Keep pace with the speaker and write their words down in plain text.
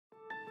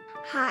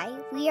Hi,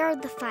 we are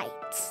the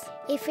Fites,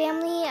 a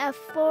family of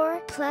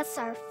 4 plus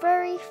our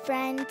furry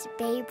friend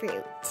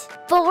Beirut.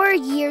 4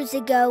 years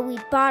ago, we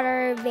bought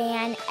our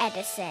van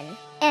Edison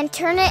and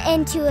turned it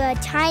into a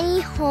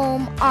tiny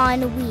home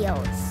on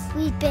wheels.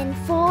 We've been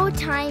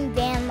full-time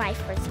van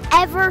lifers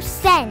ever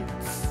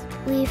since.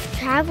 We've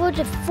traveled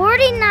to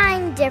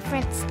 49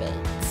 different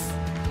states,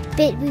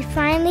 but we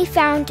finally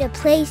found a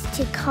place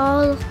to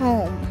call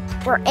home.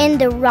 We're in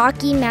the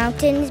Rocky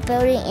Mountains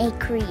building a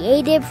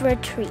creative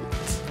retreat,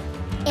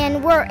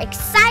 and we're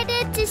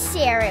excited to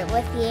share it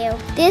with you.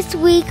 This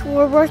week,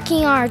 we're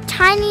working on our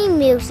tiny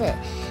music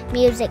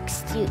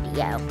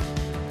studio,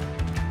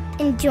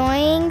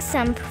 enjoying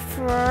some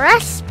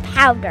fresh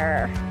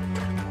powder,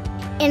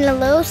 and a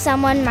little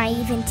someone might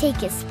even take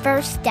his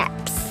first steps.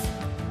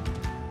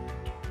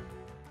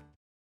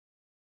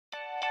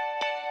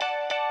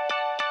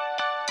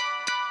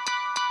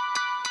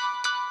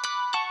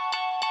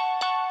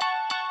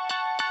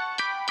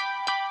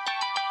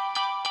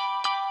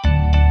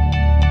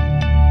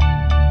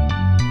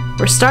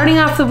 We're starting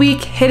off the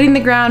week hitting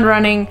the ground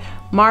running.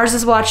 Mars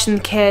is watching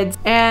the kids,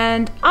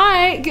 and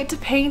I get to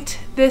paint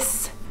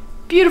this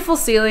beautiful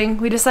ceiling.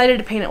 We decided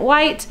to paint it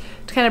white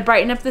to kind of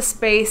brighten up the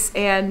space,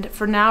 and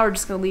for now we're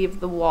just gonna leave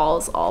the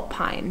walls all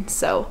pine.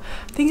 So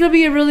I think it'll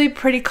be a really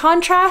pretty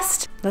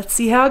contrast. Let's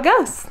see how it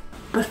goes.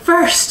 But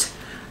first,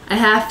 I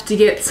have to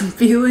get some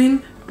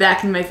feeling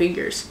back in my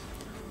fingers.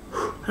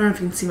 I don't know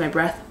if you can see my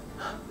breath,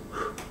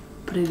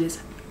 but it is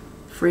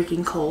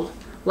freaking cold.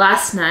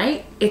 Last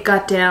night, it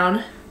got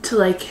down to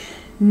like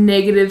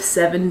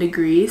 -7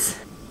 degrees.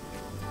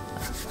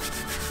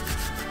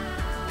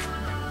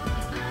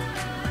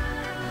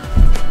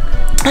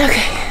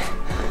 Okay,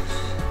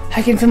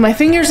 I can feel my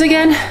fingers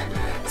again,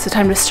 so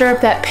time to stir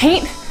up that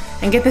paint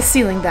and get the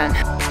ceiling done.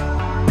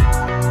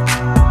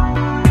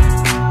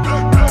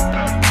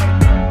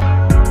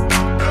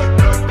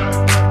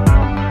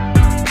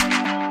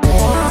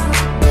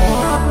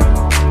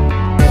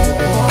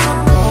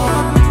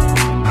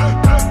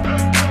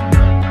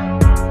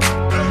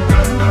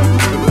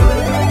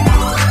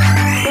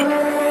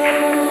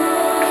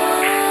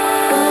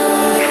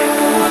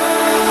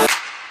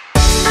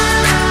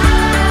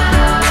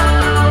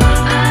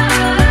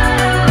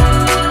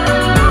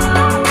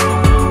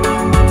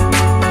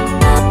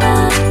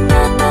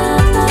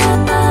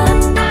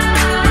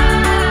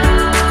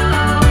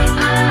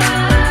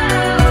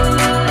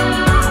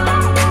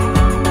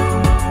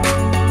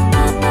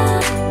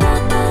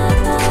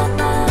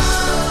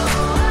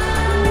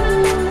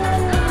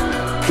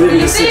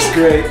 This looks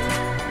great.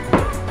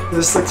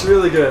 This looks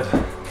really good.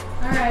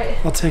 Alright.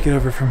 I'll take it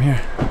over from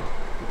here.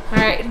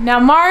 Alright, now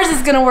Mars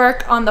is gonna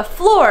work on the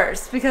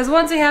floors, because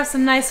once we have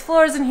some nice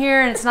floors in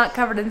here and it's not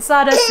covered in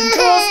sawdust and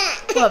tools,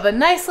 we'll have a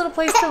nice little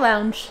place to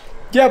lounge.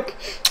 Yep.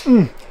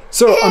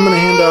 So I'm gonna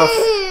hand off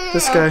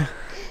this guy.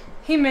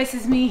 He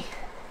misses me.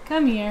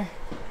 Come here.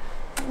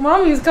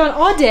 Mommy was gone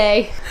all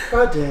day.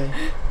 All day.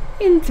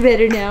 It's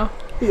better now.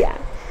 Yeah.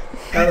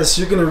 Alice,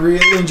 you're gonna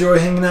really enjoy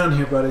hanging out in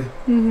here, buddy.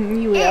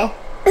 You will.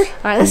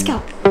 Alright, let's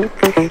go.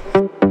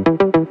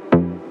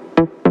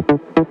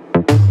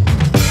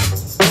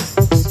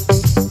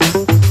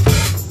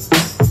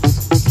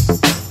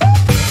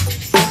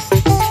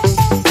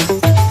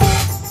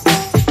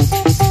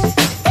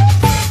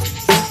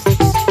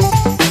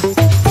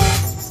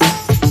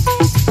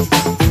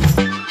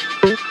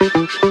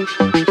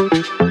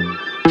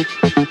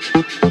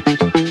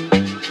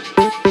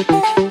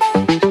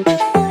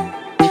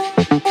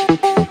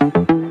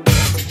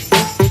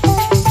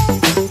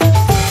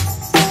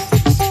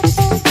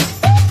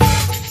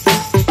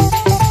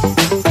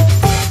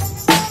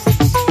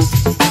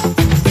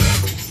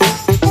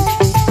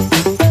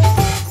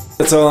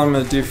 That's all I'm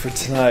gonna do for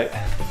tonight.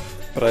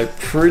 But I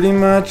pretty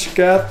much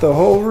got the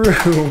whole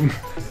room.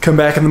 Come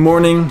back in the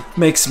morning,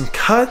 make some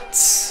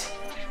cuts,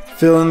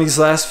 fill in these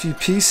last few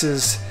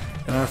pieces,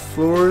 and our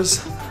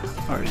floors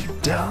are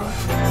done.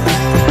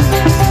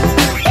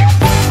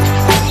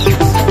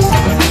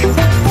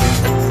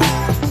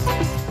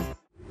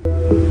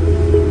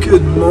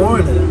 Good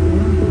morning.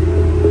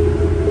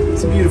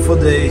 It's a beautiful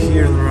day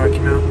here in the Rocky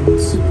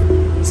Mountains.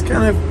 It's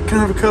kind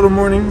of a cuddle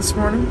morning this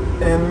morning,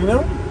 and you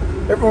know,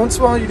 every once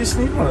in a while you just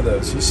need one of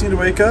those. You just need to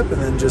wake up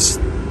and then just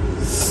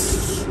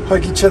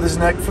hug each other's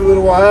neck for a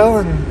little while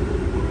and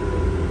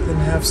then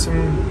have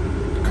some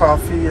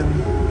coffee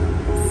and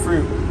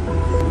fruit.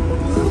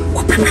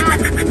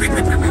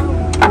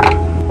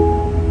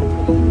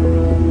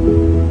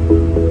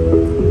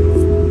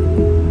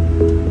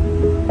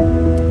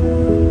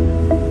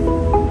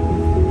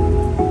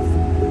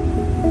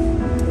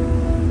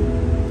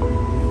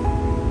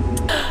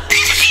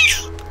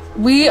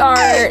 We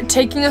are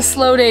taking a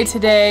slow day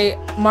today.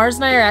 Mars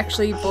and I are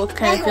actually both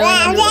kind of feeling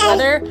under the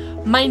weather.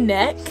 My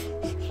neck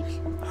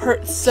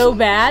hurt so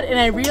bad, and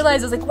I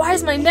realized, I was like, why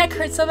does my neck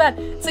hurt so bad?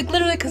 It's like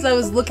literally because I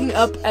was looking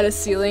up at a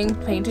ceiling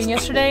painting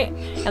yesterday,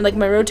 and like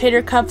my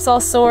rotator cuff's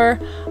all sore.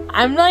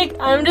 I'm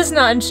just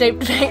not in shape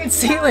to paint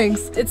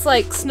ceilings. It's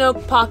like Snow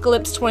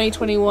Apocalypse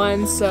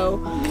 2021,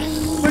 so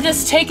we're We're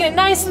just taking it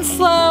nice and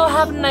slow,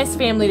 having a nice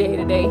family day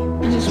today.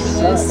 Just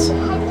resist.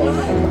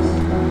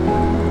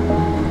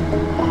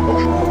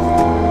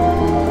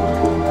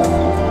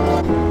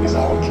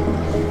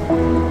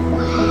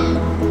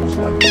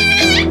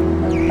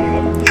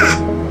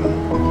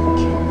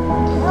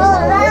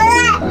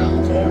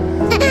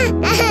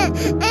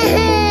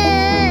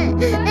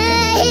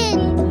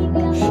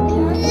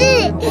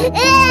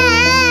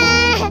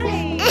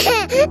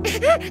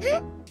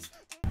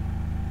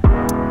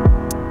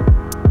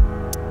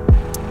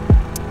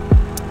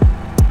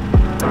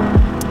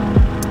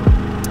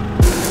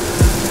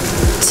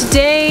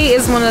 Today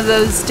is one of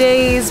those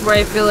days where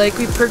I feel like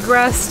we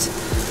progressed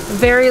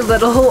very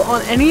little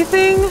on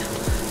anything,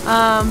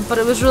 but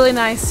it was really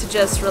nice to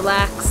just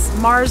relax.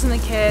 Mars and the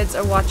kids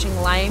are watching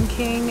Lion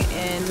King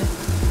in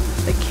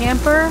the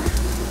camper,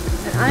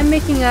 and I'm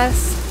making us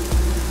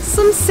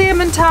some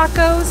salmon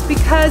tacos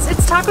because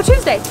it's Taco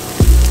Tuesday.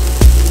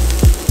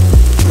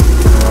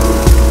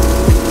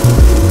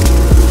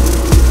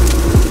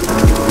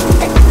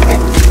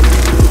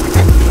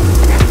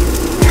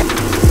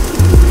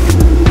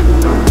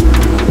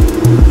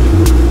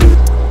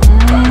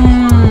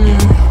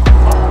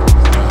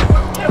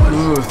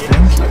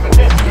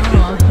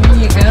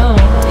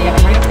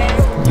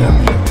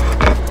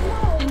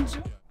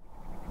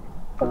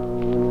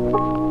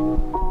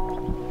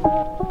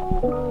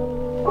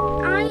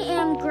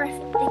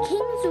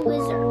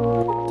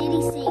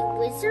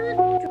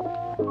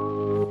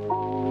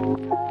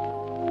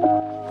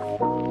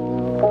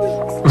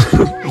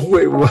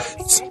 Wait,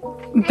 what?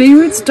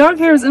 Beirut's dog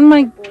hair is in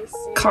my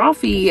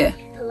coffee.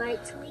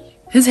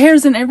 His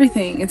hair's in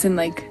everything. It's in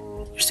like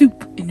your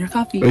soup, in your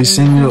coffee. Are you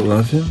saying you don't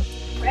love him?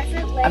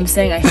 I'm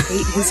saying I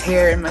hate his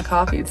hair in my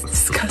coffee. It's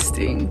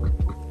disgusting.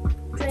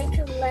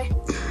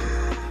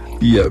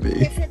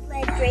 Yummy.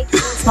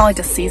 It's not like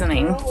a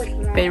seasoning.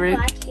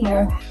 Beirut.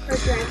 No.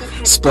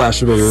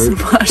 Splash of Beirut.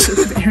 Splash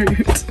of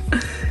Beirut.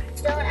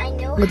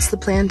 What's the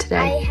plan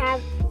today?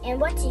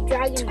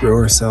 To grow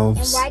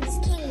ourselves.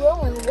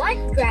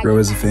 Grow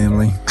as a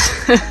family.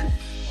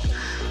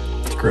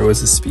 Grow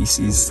as a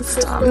species.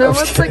 Stop. No,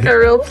 what's like a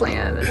real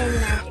plan?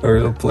 A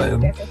real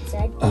plan.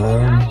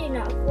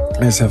 I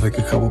just have like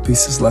a couple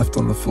pieces left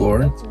on the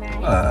floor.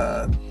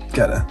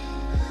 Gotta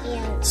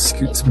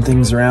scoot some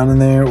things around in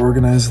there,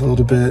 organize a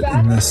little bit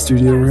in the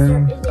studio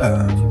room.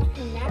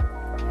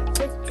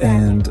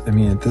 And I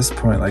mean, at this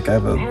point, like I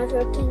have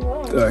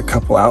a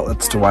couple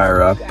outlets to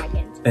wire up,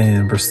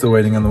 and we're still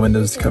waiting on the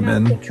windows to come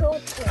in.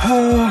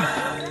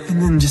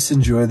 And then just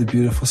enjoy the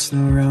beautiful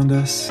snow around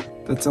us.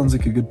 That sounds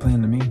like a good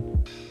plan to me.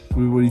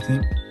 What do you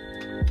think?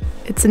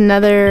 It's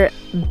another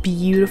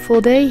beautiful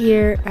day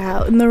here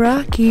out in the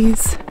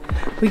Rockies.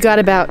 We got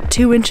about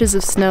 2 inches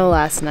of snow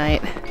last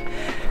night,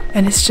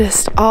 and it's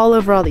just all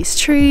over all these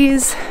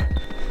trees.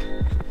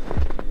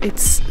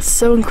 It's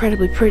so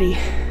incredibly pretty.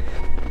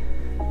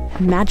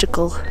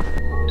 Magical.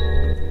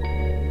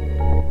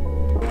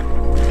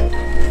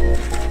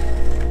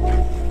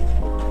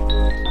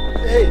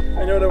 Hey,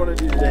 I know what I want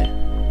to do today.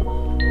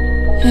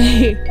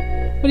 Hey,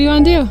 what do you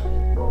want to do?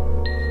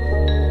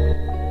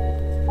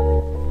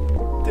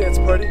 Dance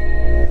party.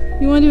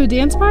 You want to do a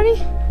dance party?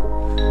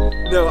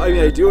 No, I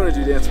mean I do want to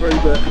do dance party,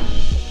 but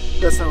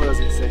that's not what I was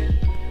gonna say.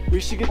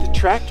 We should get the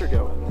tractor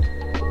going.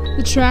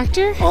 The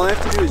tractor? All I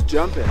have to do is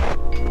jump it,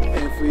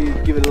 and if we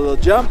give it a little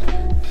jump,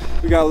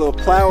 we got a little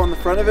plow on the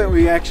front of it, and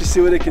we can actually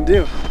see what it can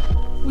do.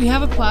 We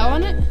have a plow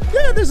on it?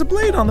 Yeah, there's a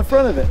blade on the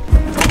front of it.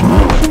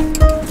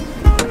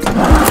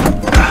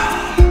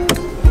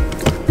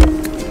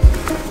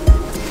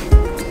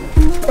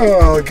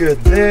 Oh, good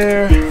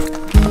there.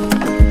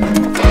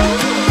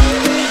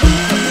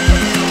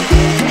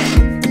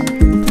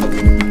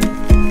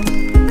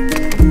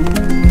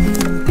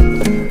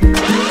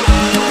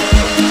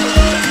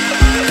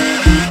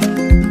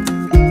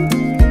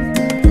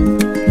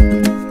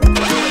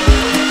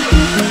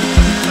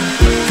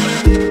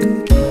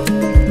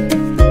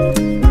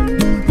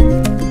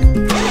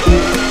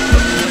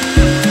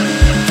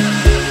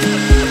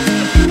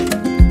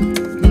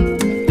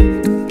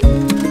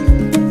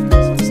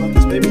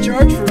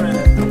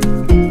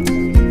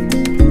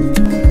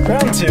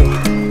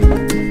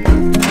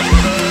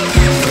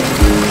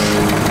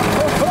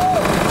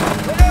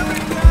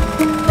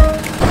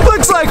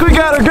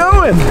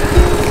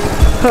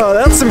 Oh,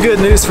 that's some good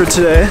news for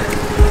today.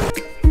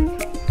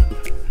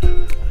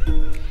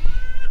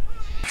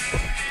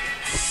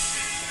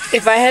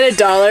 If I had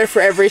 $1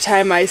 for every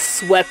time I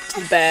swept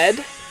the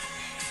bed,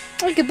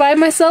 I could buy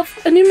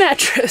myself a new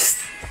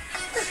mattress.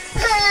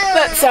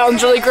 That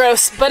sounds really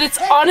gross, but it's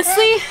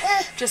honestly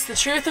just the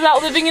truth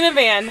about living in a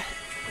van.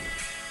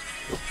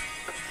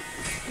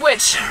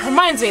 Which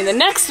reminds me, the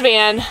next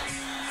van,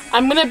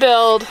 I'm gonna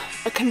build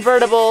a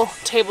convertible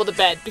table to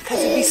bed because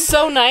it'd be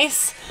so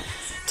nice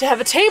to have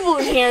a table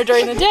in here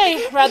during the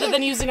day rather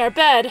than using our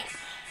bed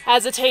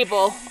as a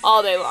table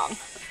all day long.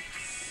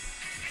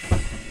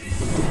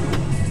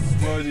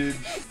 Whoa, dude.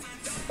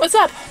 What's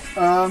up?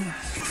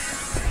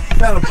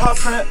 Found a paw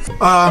print.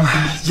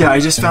 Yeah, I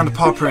just found a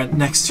paw print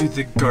next to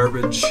the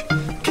garbage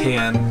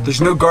can.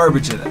 There's no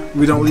garbage in it.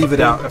 We don't leave it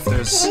out if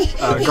there's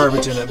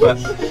garbage in it, but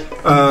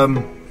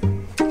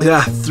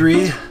yeah,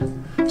 3,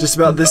 just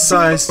about this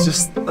size,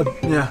 just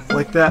yeah,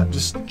 like that,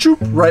 just choop,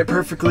 right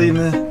perfectly in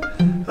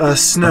the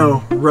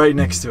snow right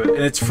next to it,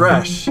 and it's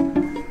fresh.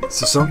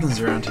 So something's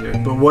around here.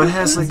 But what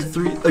has like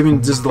 3? I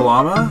mean, does the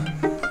llama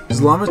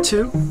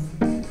 2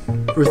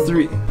 or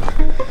 3?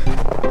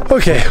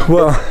 Okay,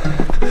 well,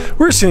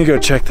 we're just gonna go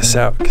check this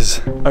out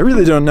because I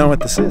really don't know what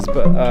this is,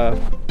 but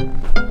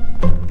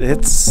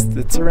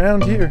it's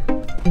around here.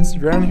 It's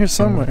around here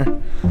somewhere.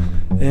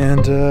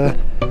 And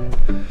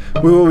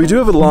we do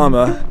have a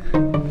llama,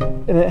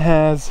 and it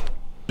has,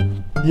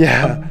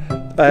 yeah,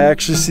 I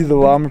actually see the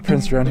llama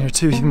prints around here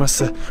too. He must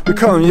have, we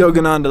call him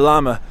Yogananda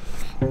Llama.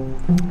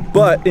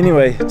 But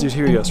anyway, dude,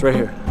 here he goes, right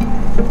here.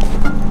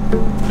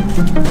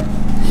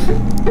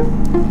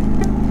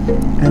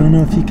 I don't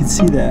know if you can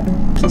see that.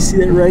 Can you see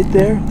that right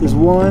there? There's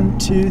 1,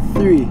 2,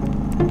 3.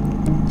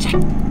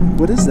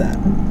 What is that?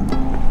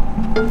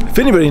 If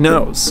anybody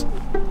knows,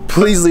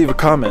 please leave a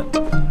comment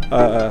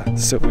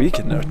so we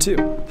can know too.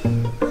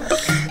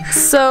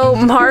 So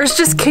Mars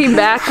just came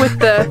back with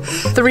the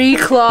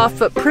 3-claw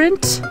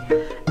footprint,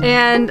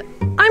 and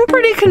I'm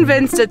pretty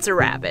convinced it's a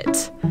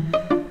rabbit.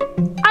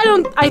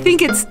 I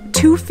think it's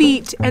 2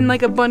 feet and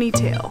like a bunny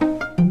tail.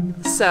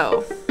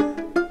 So,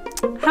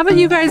 how about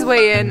you guys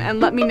weigh in and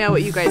let me know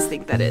what you guys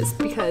think that is,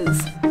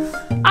 because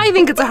I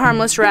think it's a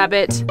harmless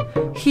rabbit.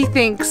 He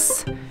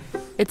thinks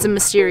it's a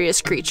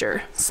mysterious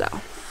creature, so.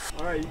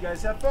 All right, you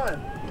guys have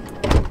fun.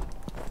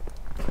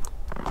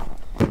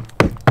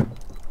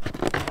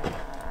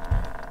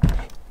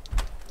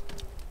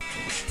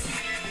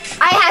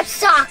 I have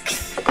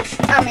socks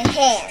on my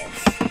hands.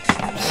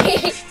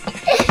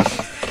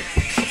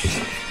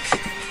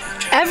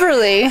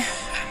 Everly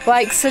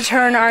likes to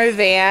turn our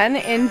van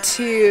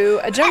into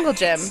a jungle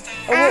gym.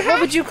 Or what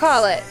would you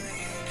call it?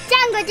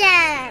 Jungle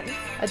gym.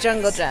 A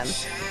jungle gym.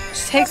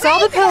 She takes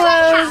all the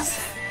pillows.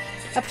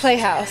 A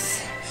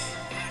playhouse.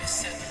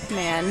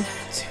 Man.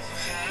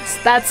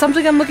 That's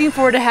something I'm looking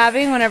forward to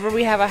having whenever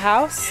we have a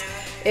house,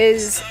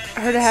 is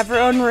her to have her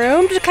own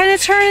room to kind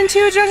of turn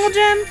into a jungle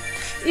gym.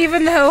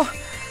 Even though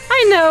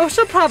I know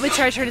she'll probably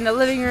try turning the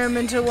living room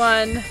into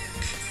one.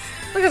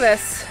 Look at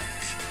this.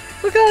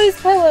 Look at all these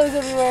pillows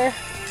everywhere.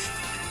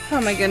 Oh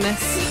my goodness.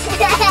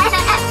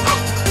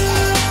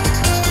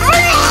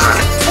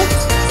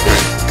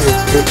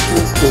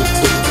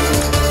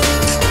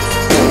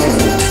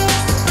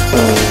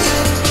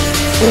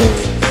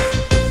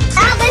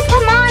 Atlas,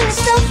 come on,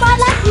 it's so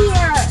fun up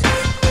here.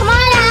 Come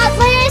on,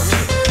 Atlas.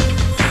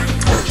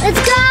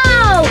 Let's go.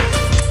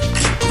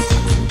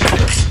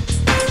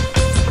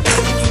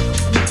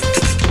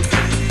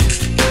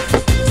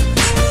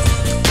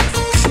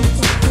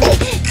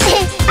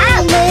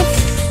 Atlas.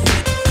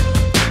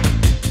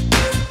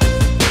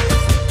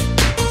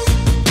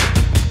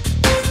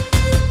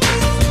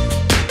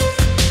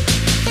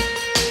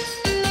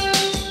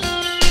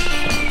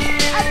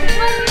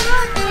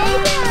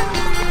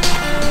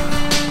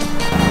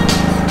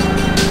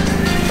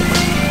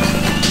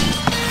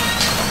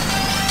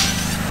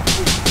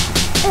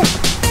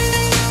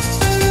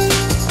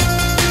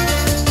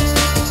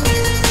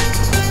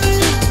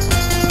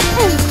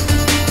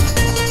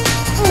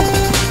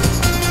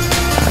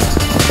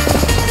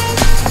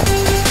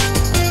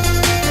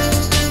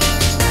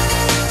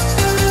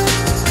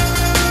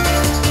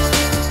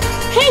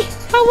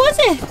 How was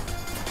it?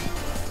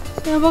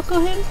 You wanna buckle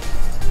him?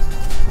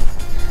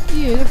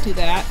 You don't do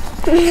that.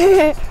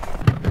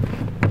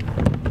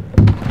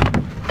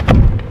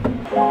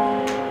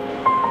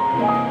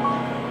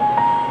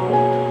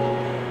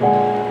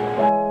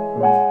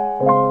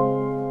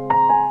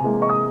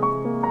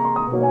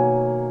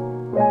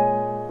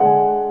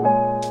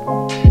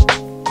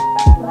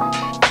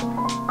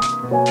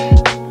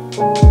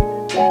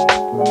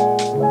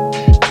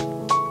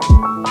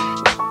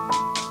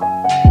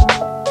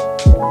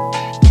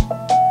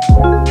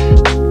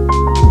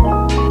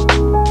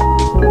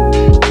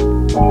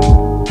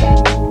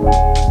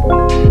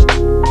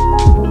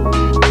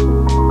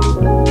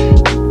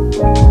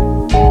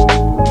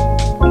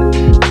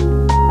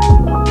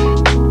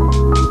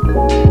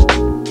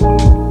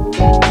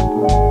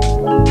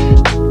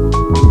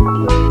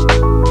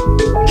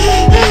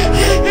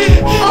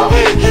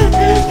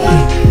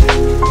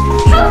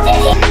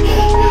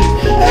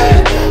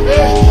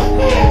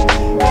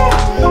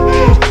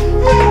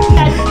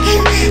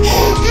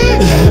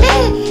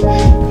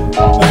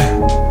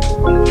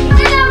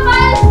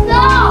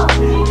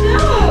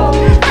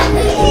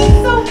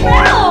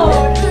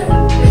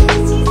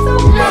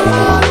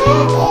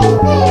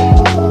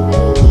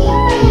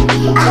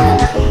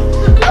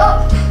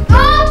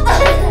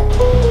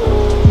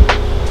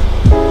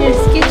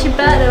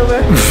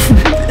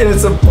 And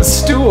it's a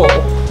stool.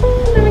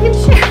 Then we can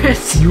share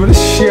it. You want to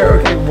share?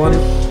 Okay, one.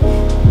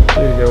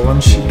 There you go, one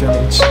cheek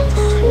on each.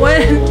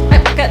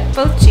 I've got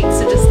both cheeks,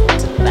 so just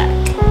to the back.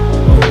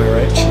 Oh, my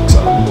right cheek's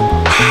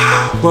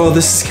on. Well,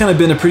 this has kind of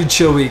been a pretty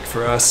chill week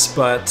for us,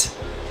 but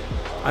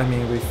I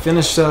mean, we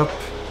finished up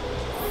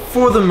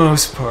for the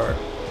most part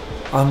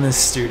on this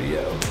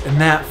studio,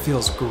 and that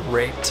feels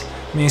great.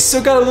 I mean,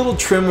 still got a little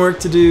trim work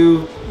to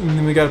do, and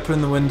then we got to put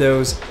in the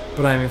windows,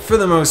 but I mean, for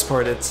the most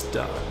part, it's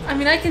done. I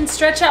mean, I can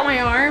stretch out my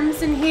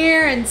arms in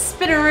here and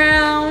spin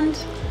around.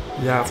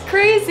 Yeah. It's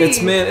crazy.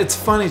 It's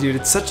funny, dude.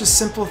 It's such a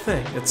simple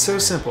thing. It's so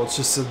simple. It's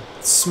just a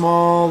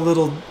small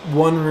little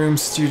one-room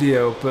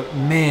studio, but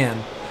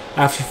man,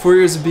 after 4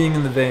 years of being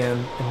in the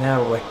van, and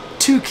now like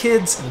 2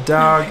 kids and a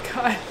dog. Oh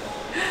my God.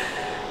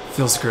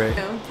 Feels great.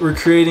 Yeah. We're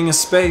creating a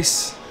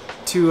space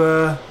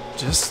to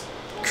just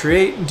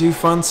create and do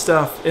fun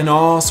stuff in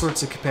all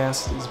sorts of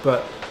capacities,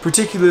 but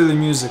particularly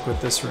music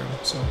with this room.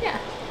 So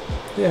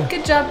yeah.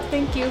 Good job.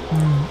 Thank you.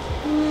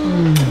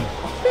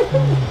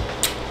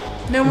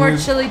 No more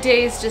chilly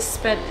days just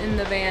spent in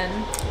the van.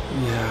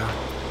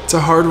 Yeah. It's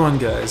a hard one,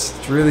 guys.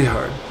 It's really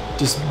hard.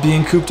 Just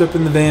being cooped up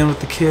in the van with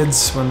the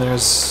kids when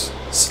there's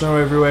snow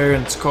everywhere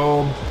and it's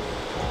cold.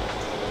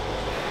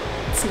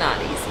 It's not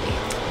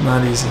easy.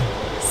 Not easy.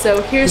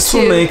 So here's This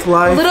will make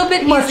life a little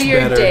bit much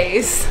easier better.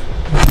 days.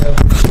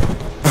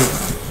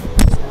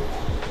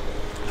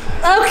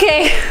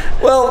 Okay.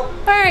 Well,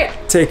 all right.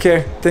 take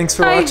care. Thanks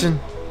for Bye. watching.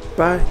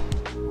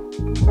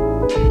 Bye.